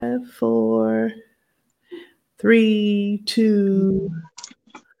5, 4, 3, 2,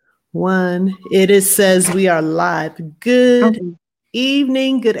 1. Says we are live. Good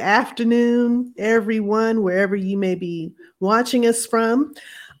evening, good afternoon, everyone, wherever you may be watching us from.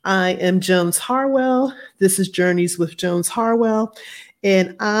 I am Jones Harwell. This is Journeys with Jones Harwell,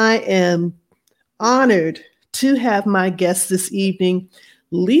 and I am honored to have my guest this evening,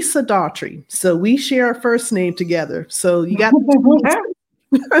 Lisa Daughtry. So we share our first name together. So you got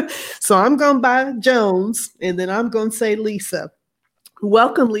so I'm going by Jones, and then I'm going to say Lisa.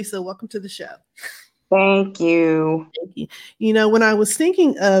 Welcome, Lisa. Welcome to the show. Thank you. Thank you. You know, when I was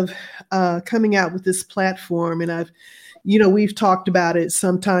thinking of coming out with this platform, and we've talked about it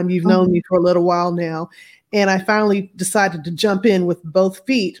sometime. You've known me for a little while now. And I finally decided to jump in with both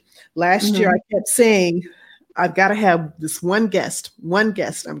feet. Last year, I kept saying, I've got to have this one guest.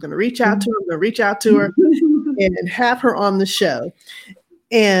 I'm going to reach out to her. I'm going to reach out to her and have her on the show.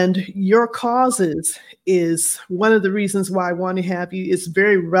 And your causes is one of the reasons why I want to have you. It's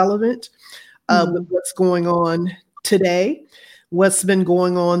very relevant with what's going on today, what's been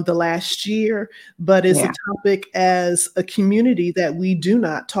going on the last year, but it's a topic as a community that we do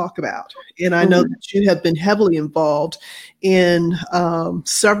not talk about. And I know that you have been heavily involved in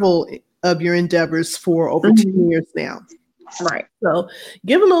several of your endeavors for over 10 years now. Right. So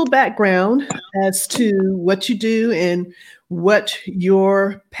give a little background as to what you do and what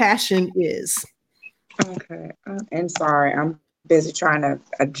your passion is. Okay. And sorry, I'm busy trying to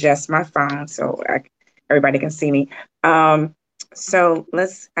adjust my phone so everybody can see me. So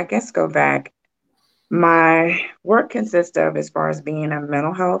let's, I guess, go back. My work consists of, as far as being a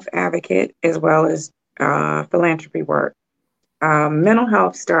mental health advocate, as well as philanthropy work. Mental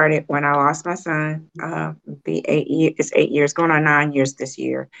health started when I lost my son. It's 8 years, going on 9 years this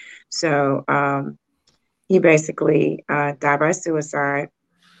year. So he basically died by suicide.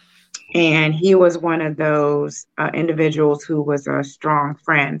 And he was one of those individuals who was a strong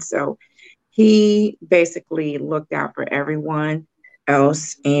friend. So he basically looked out for everyone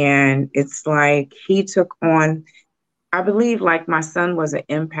else. And it's like he took on, I believe, like my son was an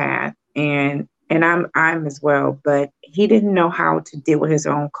empath, and I'm as well, but he didn't know how to deal with his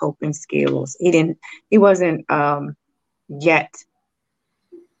own coping skills. He wasn't yet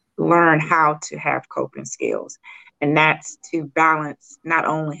learn how to have coping skills. And that's to balance not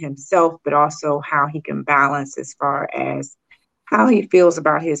only himself, but also how he can balance as far as how he feels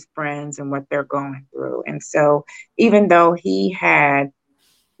about his friends and what they're going through. And so even though he had,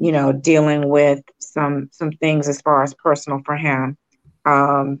 dealing with some things as far as personal for him,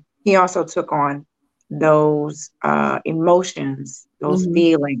 he also took on those emotions, those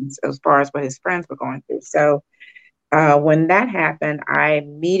feelings as far as what his friends were going through. So when that happened, I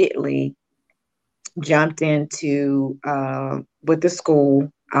immediately jumped into with the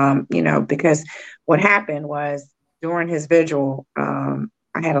school, because what happened was during his vigil, I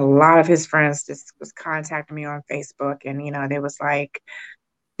had a lot of his friends just was contacting me on Facebook, and they was like,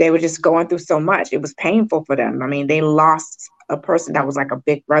 they were just going through so much. It was painful for them. I mean, they lost a person that was like a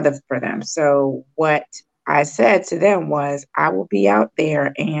big brother for them. So what I said to them was, I will be out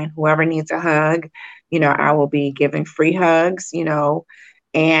there, and whoever needs a hug, I will be giving free hugs,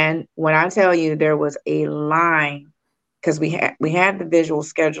 And when I tell you there was a line, because we had the visual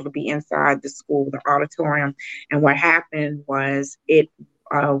scheduled to be inside the school, the auditorium, and what happened was it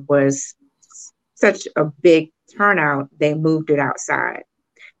was such a big turnout, they moved it outside.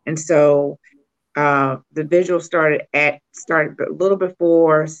 And so the visual started a little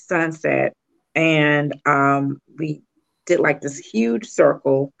before sunset, and we did like this huge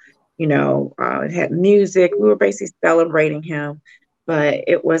circle. It had music. We were basically celebrating him, but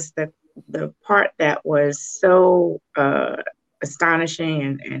it was the part that was so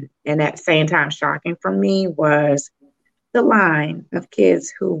astonishing and at the same time shocking for me was the line of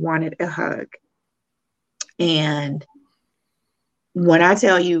kids who wanted a hug. And when I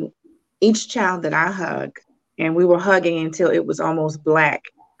tell you, each child that I hug, and we were hugging until it was almost black.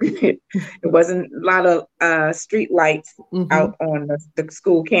 It wasn't a lot of street lights out on the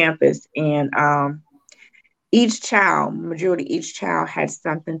school campus. And each child had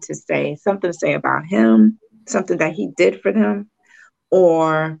something to say about him, something that he did for them,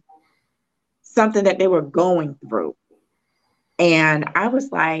 or something that they were going through. And I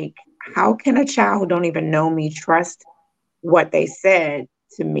was like, how can a child who don't even know me trust what they said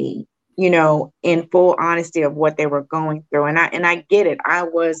to me, in full honesty of what they were going through? And I get it. I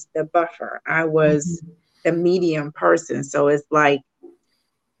was the buffer. I was the medium person. So it's like,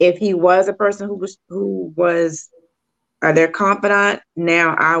 if he was a person who was their confidant,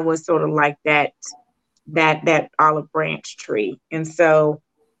 now I was sort of like that olive branch tree. And so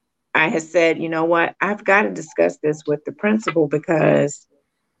I had said, you know what, I've got to discuss this with the principal because,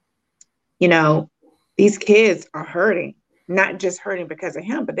 you know, these kids are hurting, not just hurting because of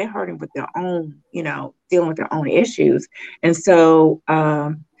him, but they're hurting with their own, you know, dealing with their own issues. And so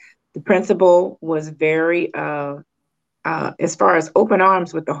the principal was very, as far as open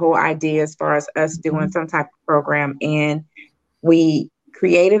arms with the whole idea, as far as us doing some type of program. And we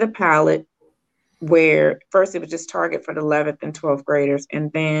created a pilot where first it was just target for the 11th and 12th graders.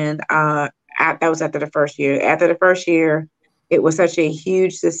 And then that was after the first year. After the first year, it was such a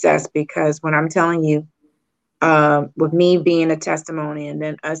huge success because when I'm telling you, with me being a testimony and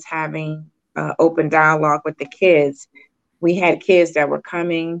then us having open dialogue with the kids, we had kids that were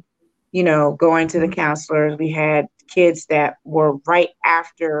coming, you know, going to the counselors. We had kids that were right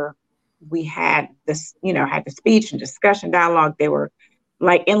after we had this, you know, had the speech and discussion dialogue. They were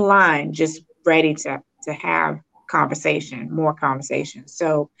like in line, just ready to have more conversation.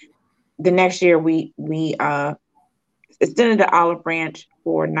 So the next year we extended the olive branch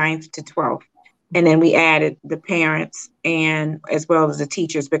for 9th to 12th. And then we added the parents and as well as the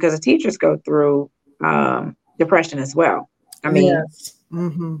teachers, because the teachers go through depression as well. I mean, yes.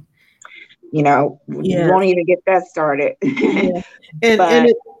 Mm-hmm. you know, Yes. won't even get that started.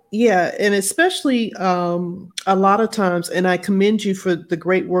 Yeah. And especially a lot of times, and I commend you for the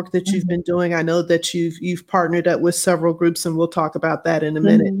great work that you've been doing. I know that you've partnered up with several groups, and we'll talk about that in a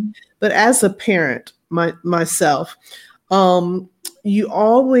minute. But as a parent, myself, you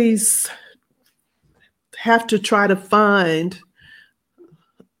always have to try to find.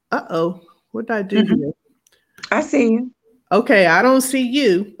 What did I do here? I see you. Okay, I don't see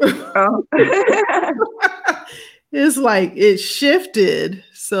you. Oh. It's like it shifted.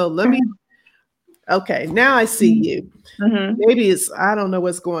 So let me. Okay, now I see you. Maybe I don't know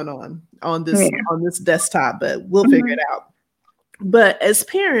what's going on this desktop, but we'll figure it out. But as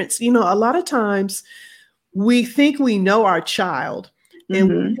parents, you know, a lot of times we think we know our child and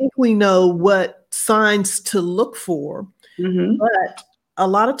we think we know what signs to look for, but a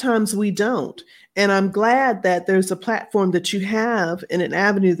lot of times we don't. And I'm glad that there's a platform that you have and an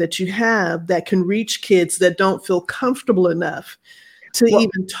avenue that you have that can reach kids that don't feel comfortable enough to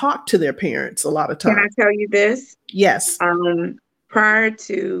even talk to their parents a lot of times. Can I tell you this? Yes. Prior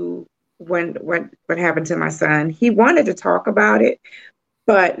to what happened to my son, he wanted to talk about it,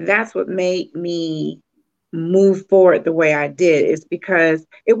 but that's what made me move forward the way I did, is because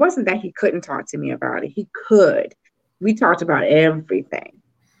it wasn't that he couldn't talk to me about it. He could. We talked about everything.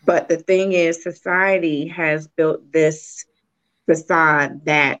 But the thing is, society has built this facade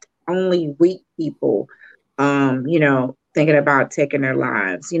that only weak people, you know, thinking about taking their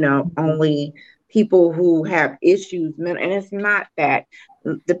lives, you know, only people who have issues. And it's not that.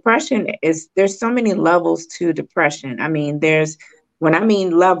 Depression there's so many levels to depression. I mean, when I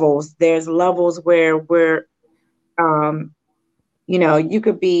mean levels, there's levels where we're, you know, you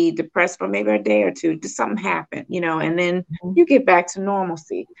could be depressed for maybe a day or two, just something happened, you know, and then you get back to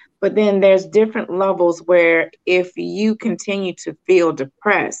normalcy. But then there's different levels where if you continue to feel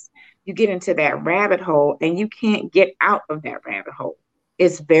depressed, you get into that rabbit hole and you can't get out of that rabbit hole.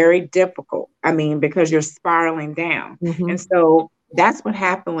 It's very difficult. I mean, because you're spiraling down. And so that's what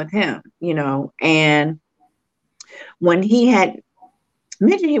happened with him, you know, and when he had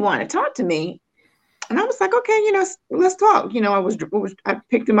mentioned he wanted to talk to me, and I was like, okay, you know, let's talk. You know, I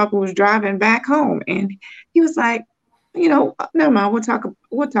picked him up and was driving back home, and he was like, you know, never mind, we'll talk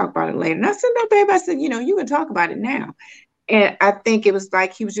about it later. And I said, no, babe. I said, you know, you can talk about it now. And I think it was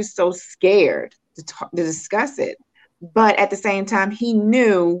like he was just so scared to discuss it. But at the same time, he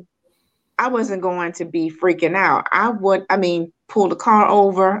knew I wasn't going to be freaking out. Pull the car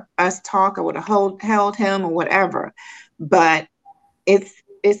over, us talk. I would have held him or whatever. But it's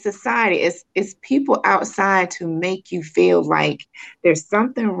society, it's people outside to make you feel like there's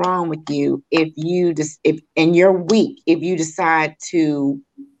something wrong with you and you're weak if you decide to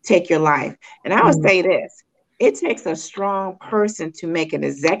take your life. And I would say this: it takes a strong person to make an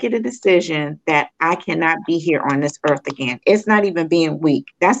executive decision that I cannot be here on this earth again. It's not even being weak.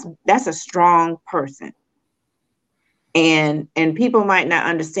 That's a strong person. And people might not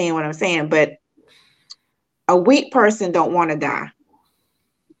understand what I'm saying, but a weak person don't want to die.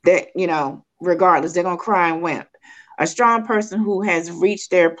 That, you know, regardless, they're going to cry and wimp. A strong person who has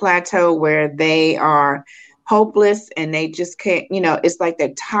reached their plateau where they are hopeless and they just can't, you know, it's like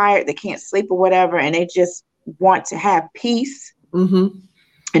they're tired, they can't sleep or whatever, and they just want to have peace. And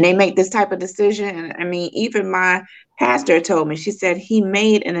they make this type of decision. And I mean, even my pastor told me, she said he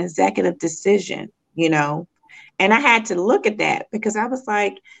made an executive decision, you know, And I had to look at that because I was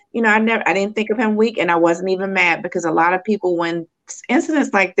like, I didn't think of him weak, and I wasn't even mad, because a lot of people, when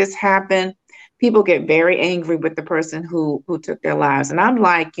incidents like this happen, people get very angry with the person who took their lives. And I'm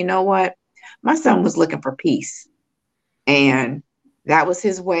like, you know what? My son was looking for peace, and that was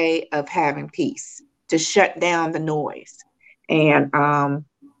his way of having peace, to shut down the noise. And I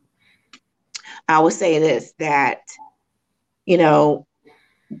would say this, that,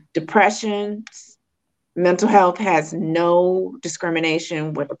 depression, mental health has no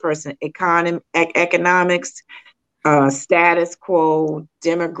discrimination with a person, economics, status quo,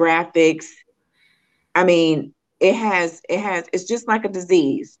 demographics. I mean, it's just like a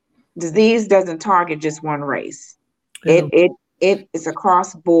disease. Disease doesn't target just one race. Yeah. It is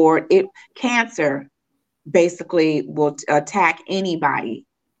across board. Cancer basically will attack anybody.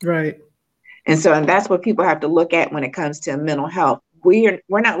 Right. And that's what people have to look at when it comes to mental health. We're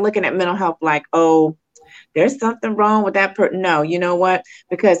not looking at mental health like, oh, there's something wrong with that person. No, you know what?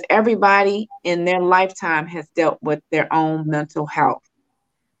 Because everybody in their lifetime has dealt with their own mental health,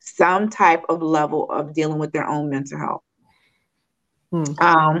 some type of level of dealing with their own mental health.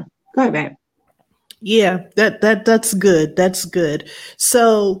 Go ahead, babe. Yeah, that's good. That's good.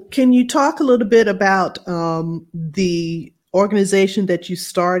 So, can you talk a little bit about the organization that you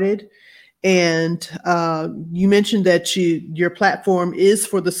started? And you mentioned that your platform is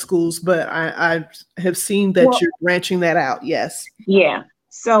for the schools, but I have seen that you're branching that out. Yes. Yeah.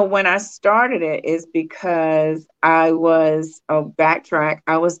 So when I started it is because I was a backtrack.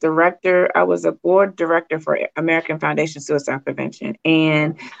 I was a board director for American Foundation Suicide Prevention.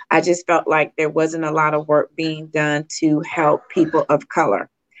 And I just felt like there wasn't a lot of work being done to help people of color.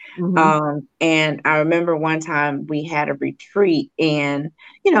 Mm-hmm. And I remember one time we had a retreat, and,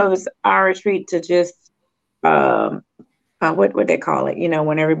 it was our retreat to just, what they call it,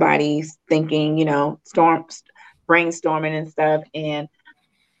 when everybody's thinking, brainstorming and stuff. And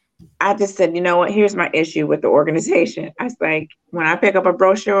I just said, you know what, here's my issue with the organization. I was like, when I pick up a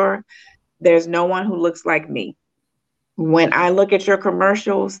brochure, there's no one who looks like me. When I look at your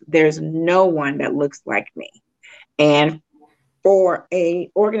commercials, there's no one that looks like me. And for a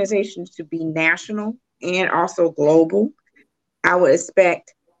organization to be national and also global, I would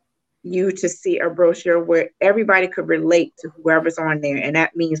expect you to see a brochure where everybody could relate to whoever's on there. And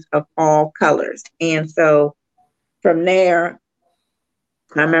that means of all colors. And so from there,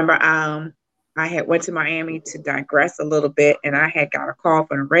 I remember I had went to Miami, to digress a little bit, and I had got a call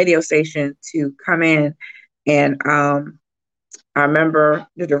from a radio station to come in. And I remember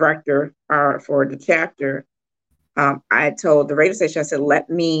the director for the chapter, I told the radio station, I said, let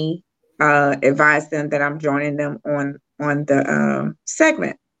me advise them that I'm joining them on the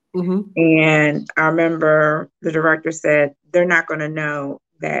segment. Mm-hmm. And I remember the director said, they're not going to know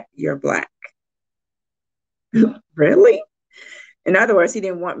that you're Black. Really? In other words, he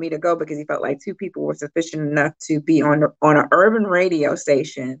didn't want me to go because he felt like two people were sufficient enough to be on an urban radio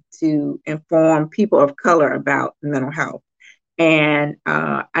station to inform people of color about mental health. And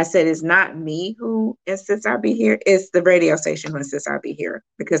I said, it's not me who insists I be here. It's the radio station who insists I be here,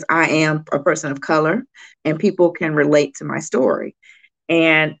 because I am a person of color and people can relate to my story.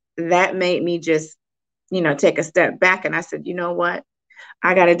 And that made me just, take a step back. And I said, you know what?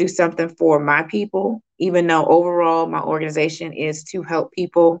 I got to do something for my people, even though overall my organization is to help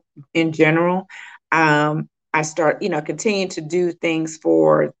people in general. I continue to do things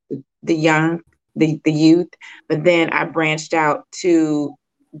for the young, the youth, but then I branched out to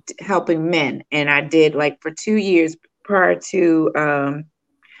helping men. And I did, like, for 2 years prior to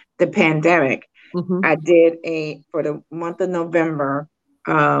the pandemic, mm-hmm. I did for the month of November,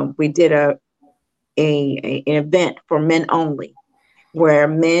 we did an event for men only, where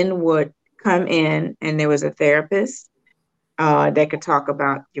men would come in and there was a therapist that could talk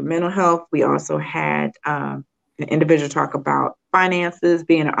about your mental health. We also had an individual talk about finances,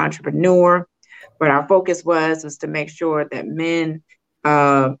 being an entrepreneur. But our focus was to make sure that men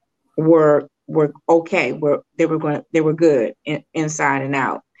were okay, they were good inside and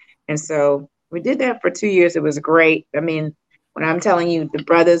out. And so we did that for 2 years. It was great. I mean, when I'm telling you, the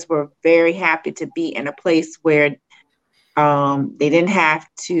brothers were very happy to be in a place where they didn't have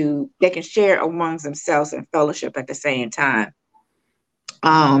to, they can share amongst themselves and fellowship at the same time.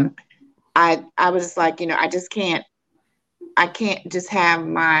 I was just like, I can't just have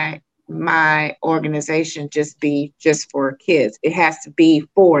my organization be just for kids. It has to be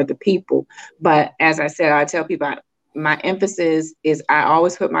for the people. But as I said, I tell people, my emphasis is I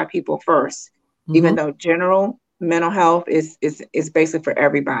always put my people first, mm-hmm. even though general mental health is basically for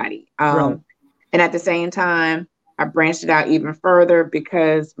everybody. Right. And at the same time, I branched it out even further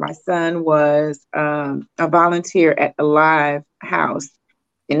because my son was a volunteer at Alive House,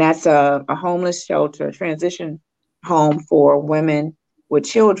 and that's a homeless shelter, transition home for women with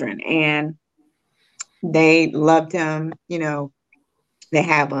children. And they loved him. They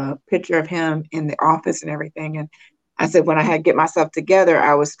have a picture of him in the office and everything. And I said, when I had to get myself together,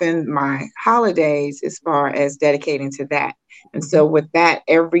 I would spend my holidays as far as dedicating to that. And so with that,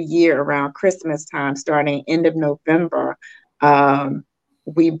 every year around Christmas time, starting end of November,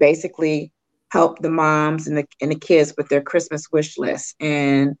 we basically help the moms and the kids with their Christmas wish list.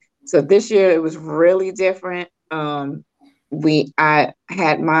 And so this year it was really different. I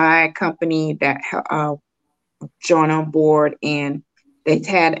had my company that joined on board, and they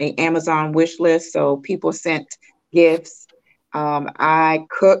had an Amazon wish list. So people sent gifts. I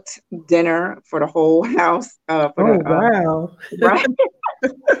cooked dinner for the whole house. Wow. Right.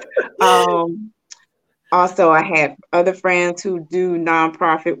 Also, I had other friends who do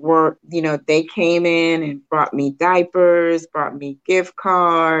nonprofit work. They came in and brought me diapers, brought me gift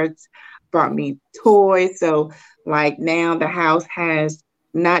cards, brought me toys. So, like now, the house has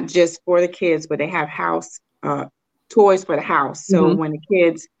not just for the kids, but they have house toys for the house. So when the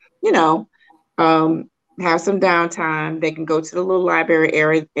kids, have some downtime, they can go to the little library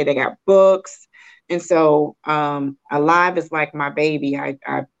area. And they got books, and so Alive is like my baby. I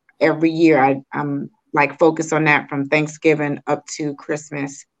every year I'm like focus on that from Thanksgiving up to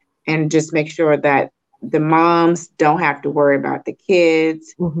Christmas, and just make sure that the moms don't have to worry about the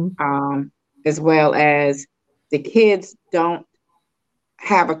kids, as well as the kids don't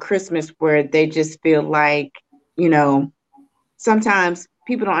have a Christmas where they just feel like, sometimes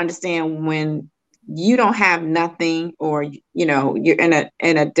people don't understand when you don't have nothing, or, you're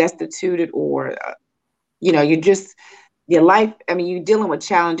in a destituted, or, you're just your life. I mean, you're dealing with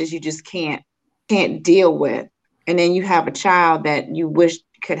challenges you just can't deal with. And then you have a child that you wish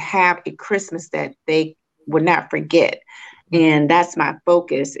could have a Christmas that they would not forget. And that's my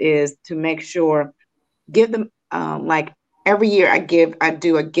focus, is to make sure, give them, like every year I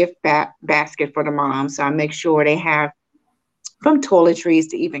do a gift basket for the moms. So I make sure they have from toiletries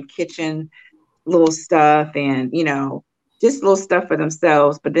to even kitchen little stuff, and, just little stuff for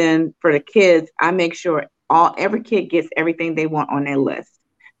themselves. But then for the kids, I make sure every kid gets everything they want on their list.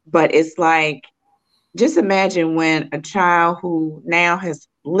 But it's like, just imagine when a child who now has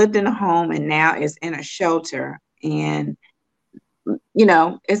lived in a home and now is in a shelter, and,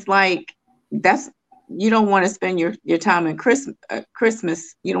 it's like, you don't want to spend your time in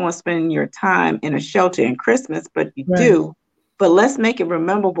Christmas. You don't want to spend your time in a shelter in Christmas, but you do. But let's make it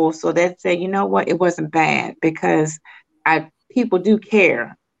memorable, so that say, you know what, it wasn't bad, because people do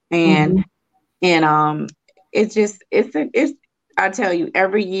care. And I tell you,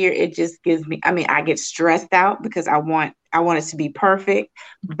 every year it just gives me, I get stressed out because I want it to be perfect,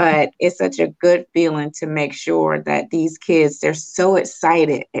 but it's such a good feeling to make sure that these kids, they're so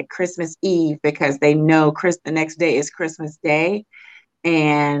excited at Christmas Eve because they know the next day is Christmas Day.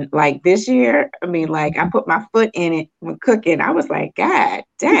 And like this year, I put my foot in it when cooking. I was like, God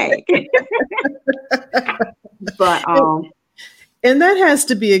dang. But and that has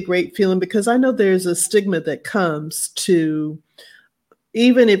to be a great feeling, because I know there's a stigma that comes to,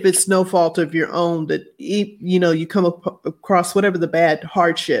 even if it's no fault of your own, that, you come across whatever the bad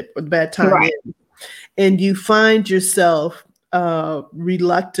hardship or the bad time is, and you find yourself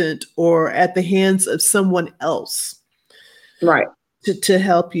reluctant or at the hands of someone else. Right. To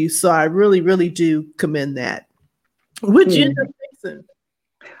help you. So I really, really do commend that. What did you end up fixing?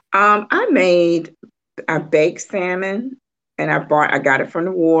 I made a baked salmon, and I got it from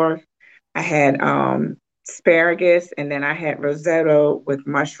the wharf. I had asparagus, and then I had risotto with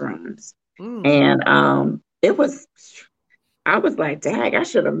mushrooms. And I was like, dang, I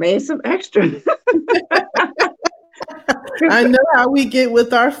should have made some extra. I know how we get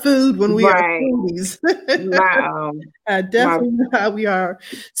with our food when we are foodies. I definitely know how we are.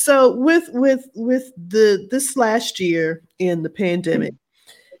 So with this last year in the pandemic,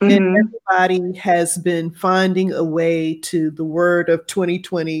 and everybody has been finding a way to, the word of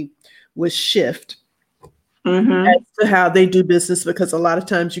 2020 was shift, as to how they do business, because a lot of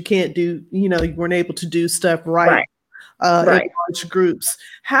times you can't do, you weren't able to do stuff in large groups.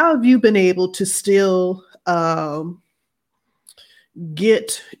 How have you been able to still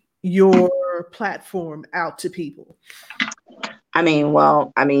get your platform out to people?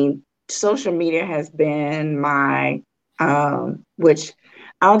 Social media has been my, which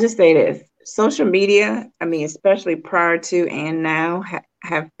I'll just say this, social media, especially prior to and now,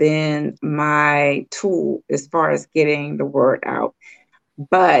 have been my tool as far as getting the word out.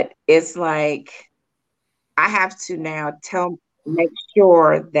 But it's like, I have to now make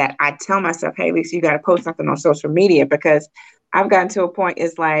sure that I tell myself, hey, Lisa, you got to post something on social media, because I've gotten to a point,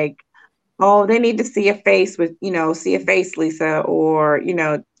 it's like, oh, they need to see a face see a face, Lisa, or, you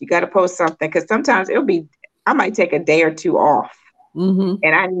got to post something. Because sometimes I might take a day or two off. Mm-hmm.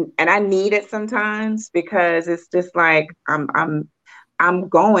 And I need it sometimes, because it's just like I'm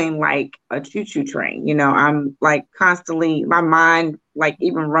going like a choo-choo train. I'm like constantly, my mind like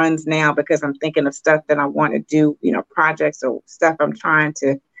even runs now, because I'm thinking of stuff that I want to do, projects or stuff I'm trying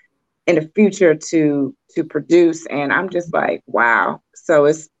to in the future to produce. And I'm just like, wow. So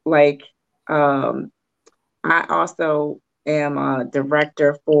it's like, I also am a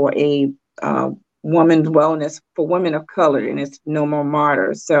director for a women's wellness for women of color, and it's No More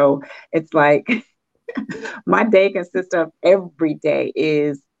Martyrs. So it's like my day consists of, every day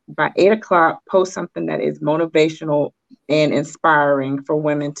is by 8 o'clock, post something that is motivational and inspiring for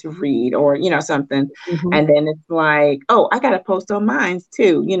women to read, or something. Mm-hmm. And then it's like, oh, I gotta post on mine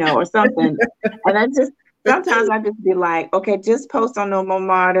too, or something. And I just sometimes I just be like, okay, just post on No More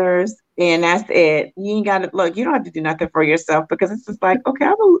Martyrs, and that's it. You ain't gotta look, you don't have to do nothing for yourself, because it's just like, okay,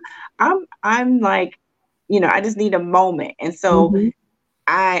 I'm like, I just need a moment. And so Mm-hmm.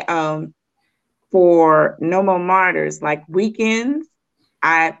 I for No More Martyrs, like weekends,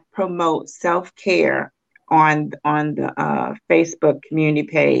 I promote self-care on the Facebook community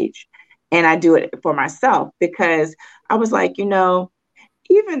page. And I do it for myself, because I was like,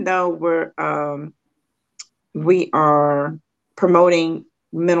 even though we are promoting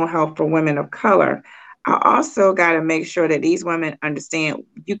mental health for women of color, I also got to make sure that these women understand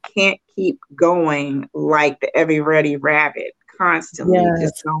you can't keep going like the Every Ready Rabbit, constantly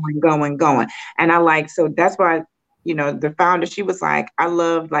just Yes. going. And so that's why, the founder, she was like, I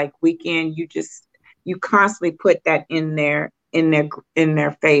love like weekend. You constantly put that in their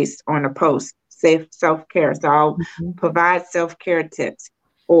face on a post, safe self-care. So I'll Mm-hmm. provide self-care tips,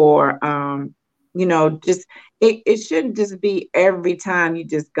 or, just it shouldn't just be every time you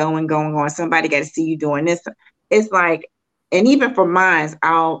just going. Somebody got to see you doing this. It's like, and even for mine,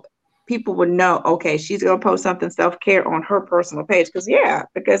 people would know, okay, she's gonna post something self-care on her personal page.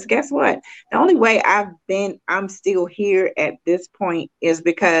 Because guess what? The only way I'm still here at this point is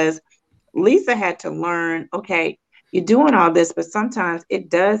because Lisa had to learn, okay, you're doing all this, but sometimes it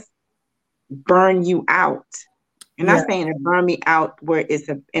does burn you out. I'm Yeah. not saying it burn me out where it's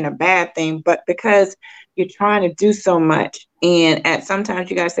in a bad thing, but because you're trying to do so much. And sometimes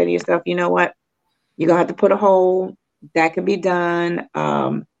you got to say to yourself, you know what? You're going to have to put a hold. That can be done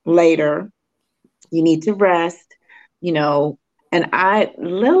later. You need to rest, and I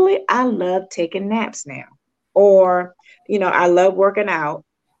love taking naps now. Or, I love working out,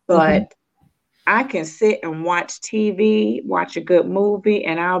 Mm-hmm. but I can sit and watch TV, watch a good movie,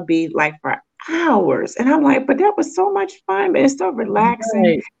 and I'll be like for hours. And I'm like, but that was so much fun, but it's so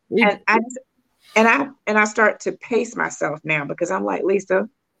relaxing. Right. And I start to pace myself now, because I'm like, Lisa,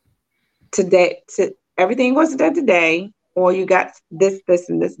 everything wasn't done today, or you got this,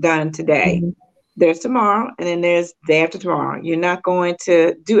 and this done today. Mm-hmm. There's tomorrow, and then there's day after tomorrow. You're not going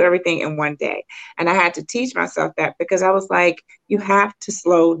to do everything in one day. And I had to teach myself that, because I was like, you have to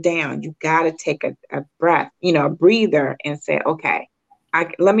slow down. You got to take a breath, a breather, and say, okay,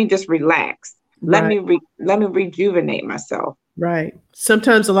 let me just relax. Let Right. me rejuvenate myself. Right.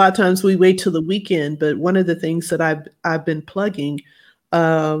 Sometimes, a lot of times, we wait till the weekend. But one of the things that I've been plugging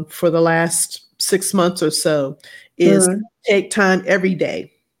for the last 6 months or so is Mhm. take time every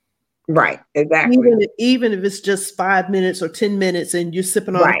day. Right. Exactly. Even if it's just 5 minutes or 10 minutes, and you're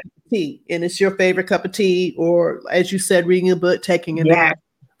sipping on a Right. cup of tea, and it's your favorite cup of tea, or as you said, reading a book, taking a Yeah. nap.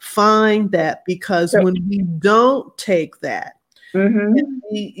 Find that, because So, when we don't take that, mhm.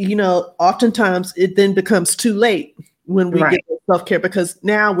 oftentimes it then becomes too late when we get Right. self-care, because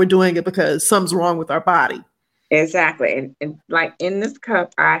now we're doing it because something's wrong with our body. Exactly. And like in this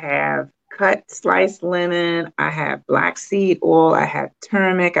cup, I have cut sliced lemon, I have black seed oil, I have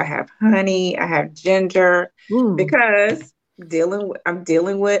turmeric, I have honey, I have ginger, Mm, because we're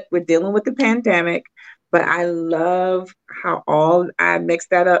dealing with the pandemic, but I love how all I mix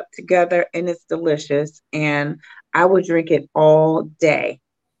that up together, and it's delicious. And I would drink it all day.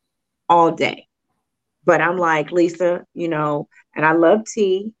 But I'm like, Lisa, and I love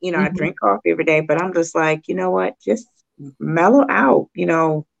tea, I mhm. drink coffee every day, but I'm just like, you know what? Just mellow out,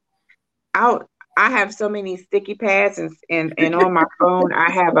 out. I have so many sticky pads, and on my phone, I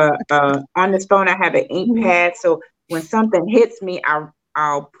have on this phone, I have an ink Mhm. pad. So when something hits me,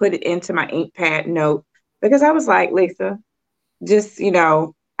 I'll put it into my ink pad note, because I was like, Lisa, just,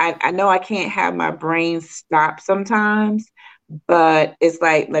 I know I can't have my brain stop sometimes, but it's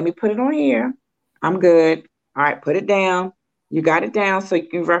like, let me put it on here. I'm good. all right, put it down. You got it down so you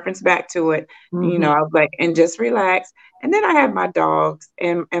can reference back to it. Mm-hmm. I was like, and just relax. And then I have my dogs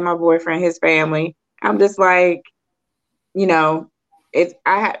and my boyfriend, his family. I'm just like, you know,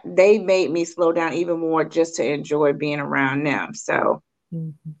 they made me slow down even more just to enjoy being around them. So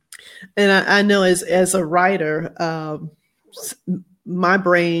Mm-hmm. And I know as a writer, my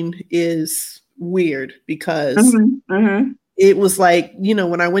brain is weird because mm-hmm. it was like,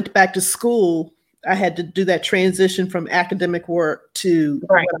 when I went back to school, I had to do that transition from academic work to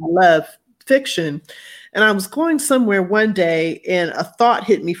Right. what I love, fiction. And I was going somewhere one day and a thought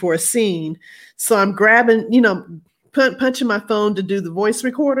hit me for a scene. So I'm grabbing, punching my phone to do the voice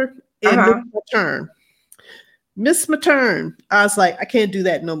recorder and Uh-huh. miss my turn. Miss my turn. I was like, I can't do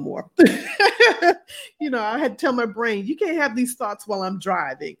that no more. I had to tell my brain, you can't have these thoughts while I'm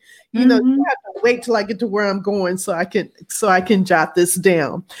driving. You Mm-hmm. have to wait till I get to where I'm going so I can jot this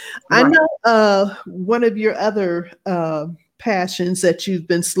down. I Right. know one of your other passions that you've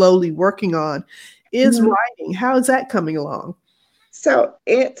been slowly working on is Mhm. writing. How is that coming along? So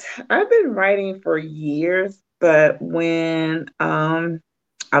I've been writing for years, but when I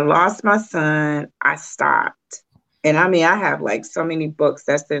lost my son, I stopped. And I mean, I have like so many books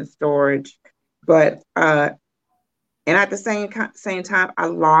that's in storage, but and at the same time, I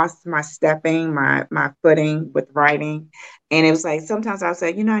lost my stepping, my footing with writing, and it was like sometimes I would say,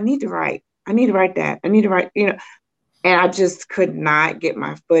 I need to write, I need to write that, I need to write, and I just could not get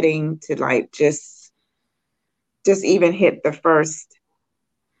my footing to like just even hit the first,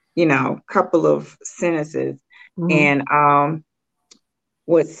 couple of sentences. Mhm. And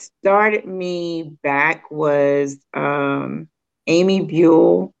what started me back was Amy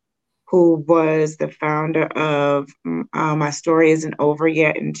Buell, who was the founder of My Story Isn't Over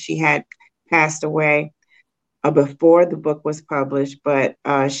Yet, and she had passed away before the book was published, but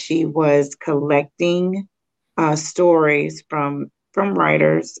she was collecting stories from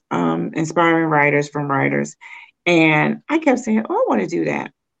writers, inspiring writers from writers. And I kept saying, oh, I want to do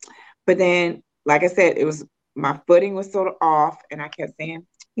that. But then, like I said, it was my footing was sort of off, and I kept saying,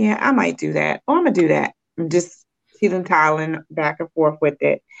 yeah, I might do that. Oh, I'm gonna do that. I'm just teeling back and forth with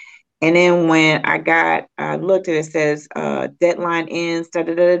it. And then when I looked at it, it says deadline ends, da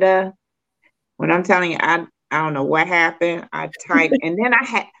da da da da. When I'm telling you, I don't know what happened. I typed, and then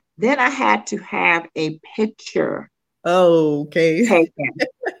I had to have a picture Oh, okay. taken.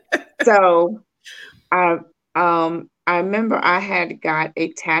 So I remember I had got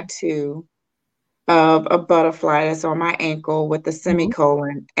a tattoo of a butterfly that's on my ankle with a Mhm.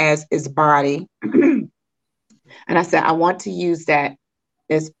 semicolon as its body. And I said, I want to use that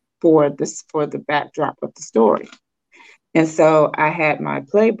as for the backdrop of the story. And so I had my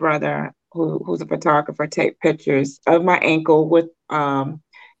play brother, who's a photographer, take pictures of my ankle with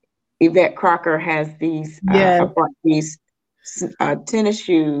Yvette Crocker has Yeah. these tennis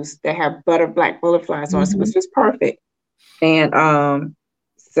shoes that have black butterflies on it, Mhm. which was perfect. And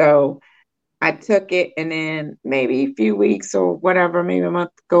so I took it, and then maybe a few weeks or whatever, maybe a month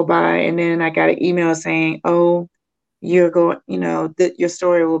go by, and then I got an email saying, "Oh, you're going, that your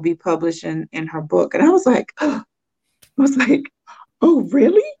story will be published in her book." And I was like, I was like, "Oh,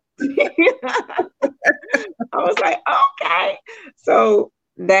 really?" I was like, "Okay." So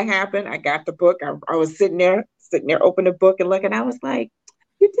that happened. I got the book. I was sitting there, open the book and looking. I was like,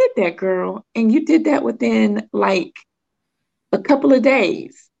 "You did that, girl, and you did that within like a couple of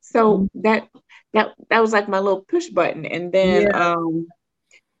days." So that was like my little push button. And then Yeah.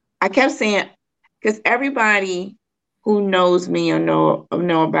 I kept saying, because everybody who knows me or know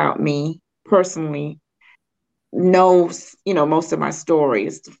about me personally knows, most of my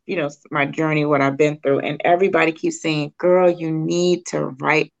stories, my journey, what I've been through. And everybody keeps saying, girl, you need to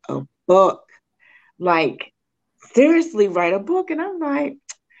write a book. Like, seriously, write a book. And I'm like,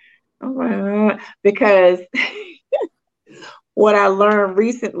 oh, because what I learned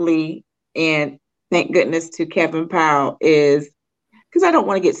recently, and thank goodness to Kevin Powell, is because I don't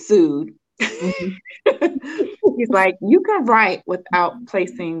want to get sued. Mhm. He's like, you can write without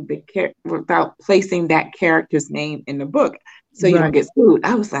without placing that character's name in the book, so you don't Right. get sued.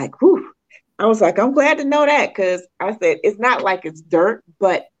 I was like, whew. I was like, I'm glad to know that, because I said it's not like it's dirt,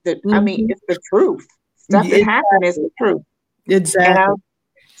 but Mhm. it's the truth. Stuff that happened is Exactly. the truth. And Exactly.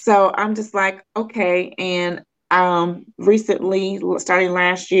 so I'm just like, okay. And recently, starting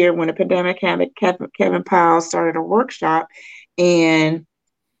last year, when the pandemic happened, Kevin Powell started a workshop, and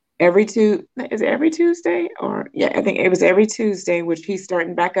every Tuesday, or yeah, I think it was every Tuesday, which he's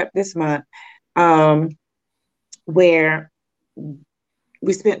starting back up this month, um, where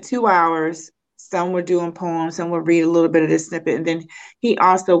we spent 2 hours. Some were doing poems, some will read a little bit of this snippet, and then he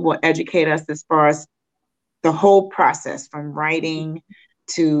also will educate us as far as the whole process from writing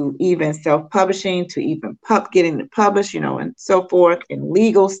to even self-publishing to even getting it published, and so forth, and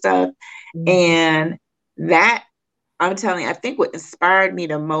legal stuff. Mm-hmm. And that, I'm telling you, I think what inspired me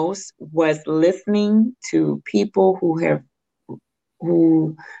the most was listening to people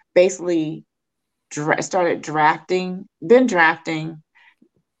who basically started drafting,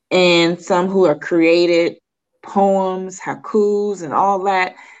 and some who have created poems, haikus, and all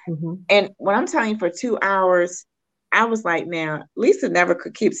that. Mm-hmm. And when I'm telling you, for 2 hours, I was like, now, Lisa never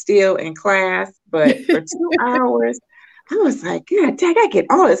could keep still in class, but for 2 hours, I was like, God dang, I get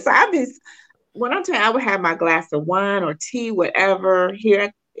all this. So when I'm telling you, I would have my glass of wine or tea, whatever,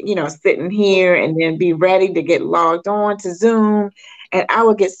 here, sitting here, and then be ready to get logged on to Zoom. And I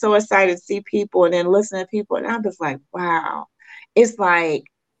would get so excited to see people and then listen to people. And I was like, wow, it's like,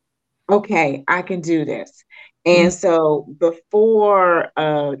 okay, I can do this. And so before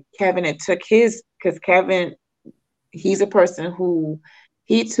Kevin had took because Kevin, he's a person who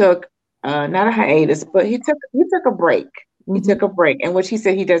he took not a hiatus, but he took a break. Mm-hmm. He took a break, and which he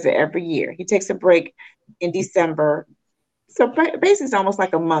said he does it every year. He takes a break in December. So basically it's almost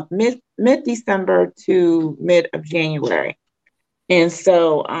like a month, mid-December to mid of January. And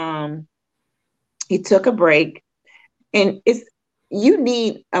so he took a break, and you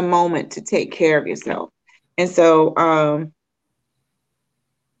need a moment to take care of yourself. And so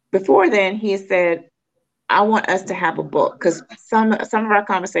before then, he said, I want us to have a book, because some of our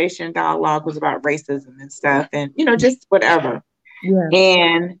conversation dialogue was about racism and stuff, and just whatever. Yeah.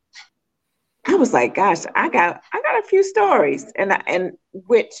 And I was like, gosh, I got a few stories, and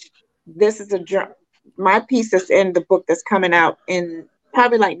which this is my piece that's in the book that's coming out in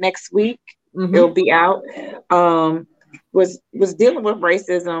probably like next week. Mm-hmm. It'll be out. Was dealing with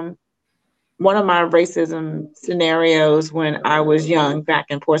racism. One of my racism scenarios when I was young, back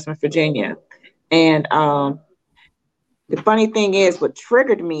in Portsmouth, Virginia. And the funny thing is, what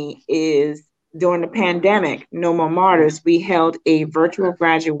triggered me is during the pandemic, No More Martyrs, we held a virtual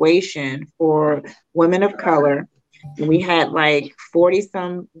graduation for women of color. We had like 40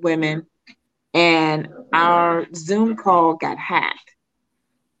 some women, and our Zoom call got hacked.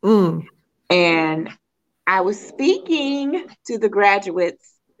 And I was speaking to the graduates,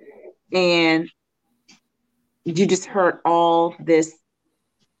 and you just heard all this,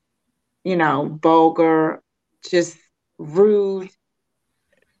 vulgar, just rude,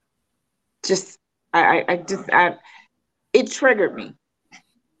 just, it triggered me.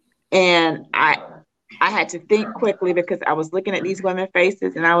 And I had to think quickly, because I was looking at these women's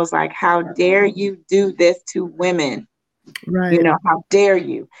faces, and I was like, how dare you do this to women? Right. How dare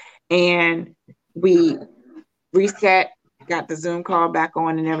you? And we reset, got the Zoom call back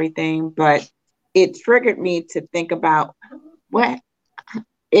on and everything, but it triggered me to think about what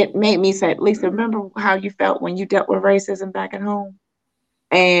it made me say, Lisa, remember how you felt when you dealt with racism back at home?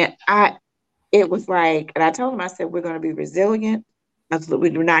 And it was like, and I told him, I said, we're going to be resilient.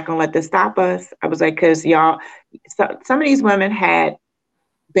 We're not going to let this stop us. I was like, because y'all, some of these women had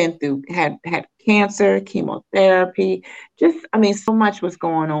been through, had cancer, chemotherapy, so much was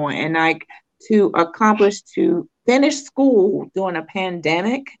going on. And like to finish school during a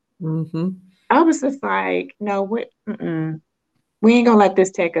pandemic, mm-hmm. I was just like, no, we ain't gonna let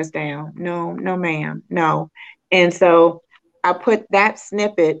this take us down. No, ma'am, no. And so I put that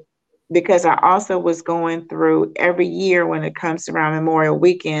snippet, because I also was going through every year when it comes around Memorial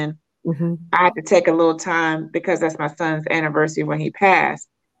Weekend, mm-hmm. I had to take a little time, because that's my son's anniversary when he passed.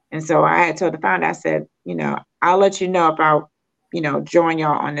 And so I had told the founder, I said, I'll let you know about, join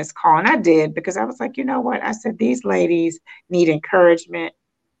y'all on this call. And I did, because I was like, you know what? I said, these ladies need encouragement.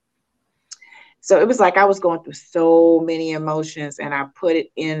 So it was like I was going through so many emotions, and I put it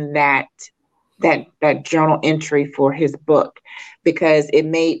in that journal entry for his book, because it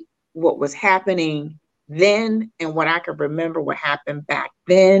made what was happening then and what I could remember what happened back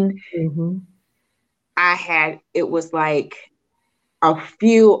then. Mm-hmm. It was like a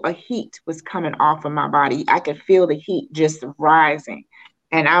heat was coming off of my body. I could feel the heat just rising.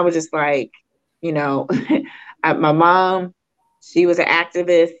 And I was just like, my mom, she was an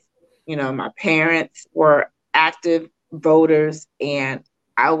activist. My parents were active voters. And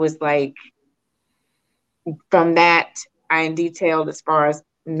I was like, from that, I detailed as far as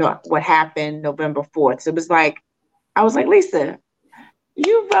what happened November 4th. So it was like, I was like, Lisa,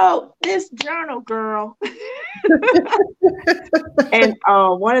 you wrote this journal, girl. And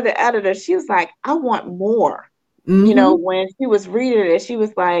one of the editors, she was like, I want more. Mm-hmm. When she was reading it, she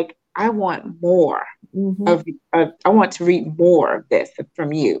was like, I want more. Mm-hmm. I want to read more of this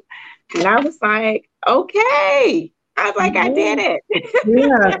from you. And I was like, okay. I was like, I did it.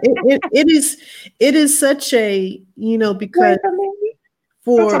 Yeah, it is such a, Wait because a minute. I'm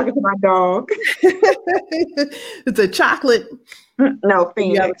for talking to my dog. it's a chocolate. No, Yeah,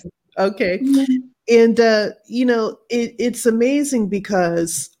 Phoenix. okay. Mhm. And it's amazing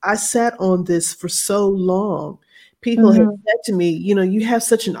because I sat on this for so long. People have Mhm. said to me, you have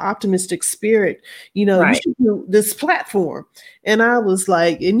such an optimistic spirit. You Right. should do this platform. And I was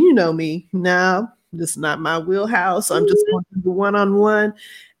like, and you know me, now this is not my wheelhouse. I'm just going to do one-on-one.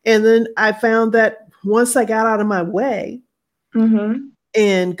 And then I found that once I got out of my way, Mhm.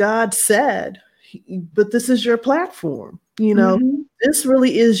 and God said, but this is your platform. Mhm. This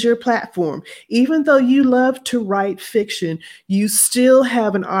really is your platform. Even though you love to write fiction, you still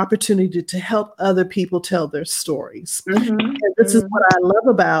have an opportunity to help other people tell their stories. Mhm. And this is what Mhm. I love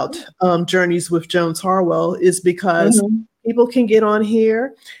about Journeys with Jones Harwell is because Mhm. people can get on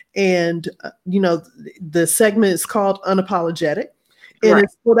here and, the segment is called Unapologetic. And Right.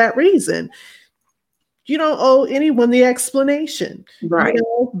 it's for that reason. You don't owe anyone the explanation, Right.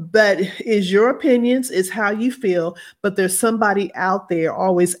 but is your opinions, is how you feel, but there's somebody out there,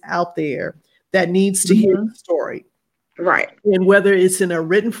 always out there, that needs to hear Mhm. the story. Right. And whether it's in a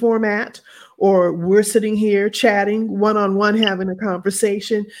written format or we're sitting here chatting one-on-one, having a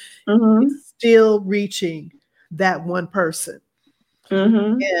conversation, Mhm. it's still reaching that one person.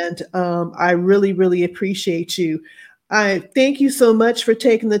 Mhm. And I really, really appreciate you. I thank you so much for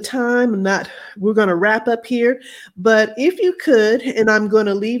taking the time. We're going to wrap up here, but if you could, and I'm going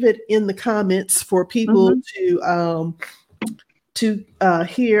to leave it in the comments for people Mhm. to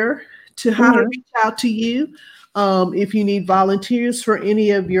hear to how to Mhm. reach out to you. If you need volunteers for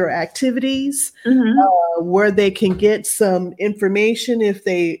any of your activities, Mhm. where they can get some information if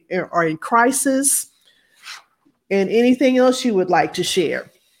they are in crisis, and anything else you would like to share.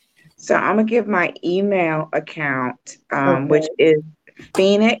 So I'm gonna give my email account, Okay. which is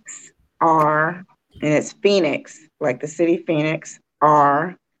Phoenix R, and it's Phoenix, like the city Phoenix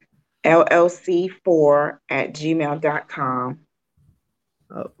R LLC4 @gmail.com.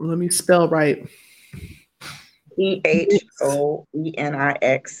 Let me spell right. EHOENIX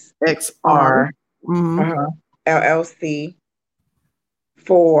XR. R Mm-hmm. LLC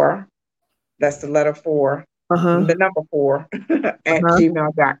 4. That's the letter 4, Uh-huh. the number 4 at Uh-huh.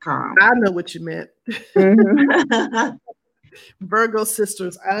 gmail.com. I know what you meant. Mm-hmm. Virgo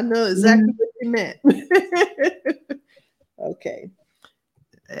sisters, I know exactly what you meant. Okay.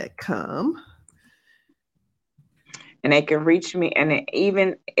 Come. And they can reach me. And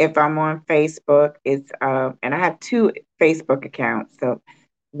even if I'm on Facebook, it's and I have 2 Facebook accounts. So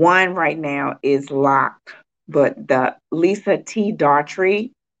one right now is locked, but the Lisa T.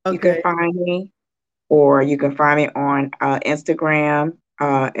 Daughtry, you can Okay. find me, or you can find me on Instagram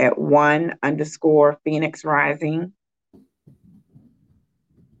at @1_Phoenix Rising.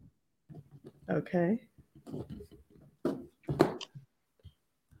 Okay.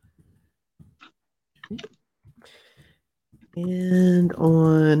 And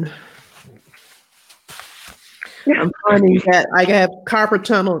I'm finding that I have carpal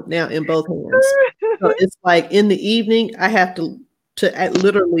tunnel now in both hands. So it's like in the evening, I have to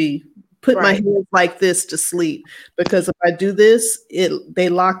literally put my Right. hands like this to sleep, because if I do this, they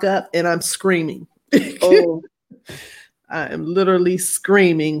lock up and I'm screaming. Oh. I am literally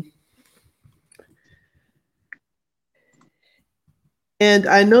screaming. And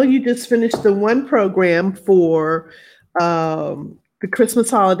I know you just finished the one program for the Christmas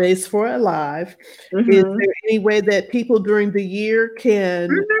holidays for Alive. Is Mm-hmm. there any way that people during the year can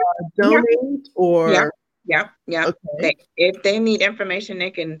Yeah. donate Yeah. or? Yeah. Yeah. Okay. If they need information, they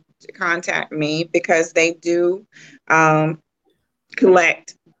can contact me, because they do um,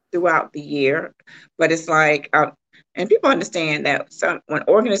 collect throughout the year. But it's like, and people understand that when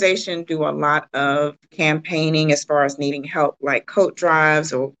organizations do a lot of campaigning as far as needing help, like coat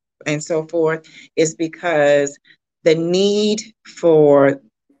drives or and so forth, is because the need for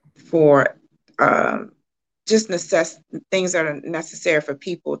just things that are necessary for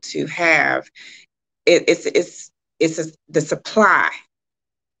people to have, the supply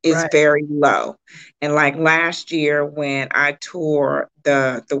is Right. very low. And like last year when I toured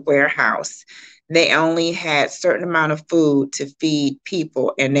the warehouse, they only had certain amount of food to feed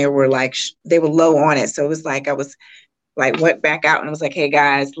people, and they were like they were low on it. So it was like I was like went back out and was like, hey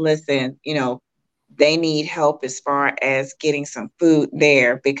guys, listen, they need help as far as getting some food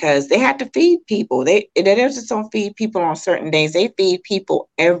there, because they had to feed people. They just don't feed people on certain days. They feed people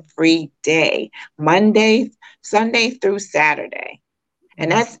every day, Monday, Sunday through Saturday.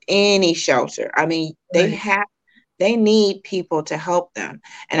 And that's any shelter. I mean, Right. they need people to help them.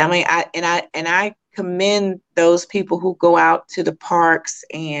 And I mean, I commend those people who go out to the parks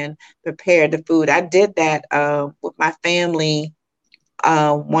and prepare the food. I did that with my family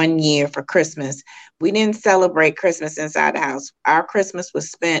 1 year for Christmas. We didn't celebrate Christmas inside the house. Our Christmas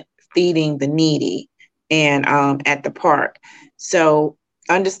was spent feeding the needy and at the park. So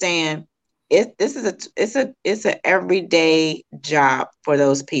understand it's an everyday job for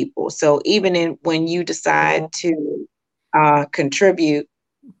those people. So even when you decide to contribute,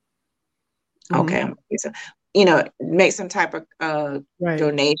 okay, so, make some type of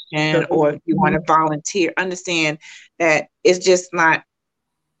donation, or if you want to volunteer, understand that it's just not,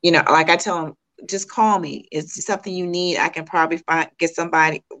 like I tell them, just call me. It's something you need. I can probably get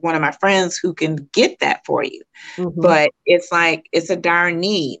somebody, one of my friends who can get that for you. But it's like, it's a dire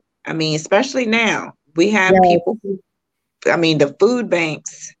need. I mean, especially now we have people who, the food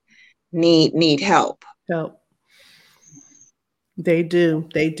banks need help. They do.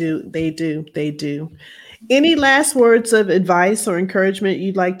 Any last words of advice or encouragement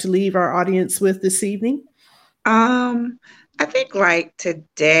you'd like to leave our audience with this evening? I think like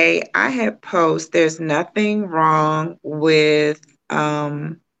today I had posted, there's nothing wrong with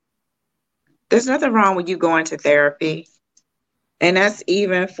you going to therapy. And that's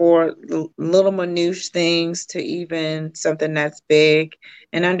even for little minute things to even something that's big.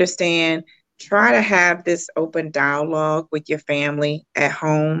 And understand, try to have this open dialogue with your family at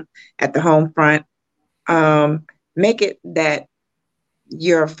home, at the home front. Make it that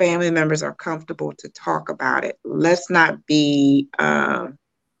your family members are comfortable to talk about it. Let's not be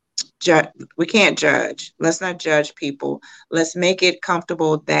we can't judge. Let's not judge people. Let's make it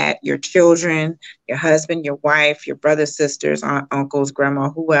comfortable that your children, your husband, your wife, your brothers, sisters, aunt, uncles, grandma,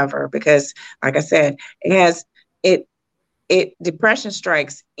 whoever, because like I said, depression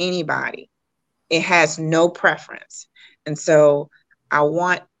strikes anybody. It has no preference. And so I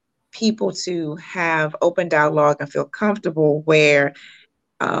want people to have open dialogue and feel comfortable where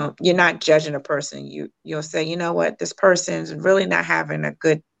you're not judging a person. You'll say, you know what, this person's really not having a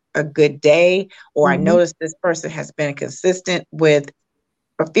good day, or I noticed this person has been consistent with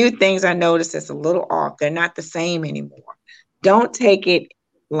a few things. I noticed it's a little off. They're not the same anymore. Don't take it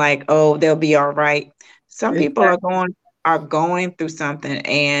like, oh, they'll be all right. Some people are going through something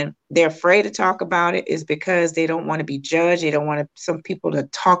and they're afraid to talk about it, is because they don't want to be judged. They don't want some people to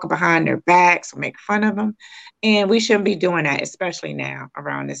talk behind their backs or make fun of them. And we shouldn't be doing that, especially now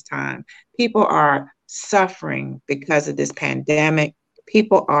around this time. People are suffering because of this pandemic.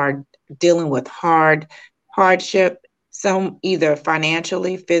 People are dealing with hardship, some either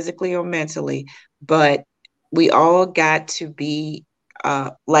financially, physically, or mentally. But we all got to be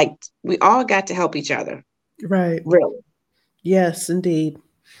we all got to help each other. Right. Really. Yes, indeed.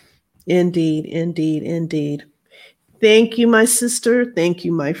 Indeed. Thank you, my sister. Thank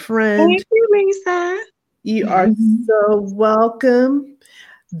you, my friend. Thank you, Lisa. You are so welcome.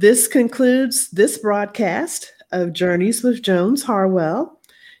 This concludes this broadcast of Journeys with Jones Harwell.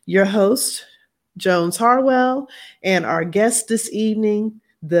 Your host, Jones Harwell, and our guest this evening,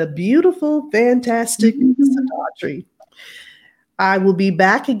 the beautiful, fantastic Lisa Daughtry. I will be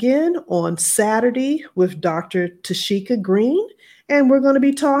back again on Saturday with Dr. Tashika Green, and we're going to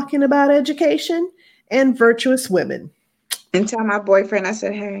be talking about education and virtuous women. And tell my boyfriend I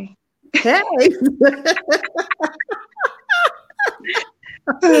said, hey. Hey.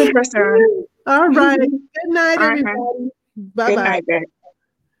 All right. Good night, everybody. Bye-bye. Good night, babe.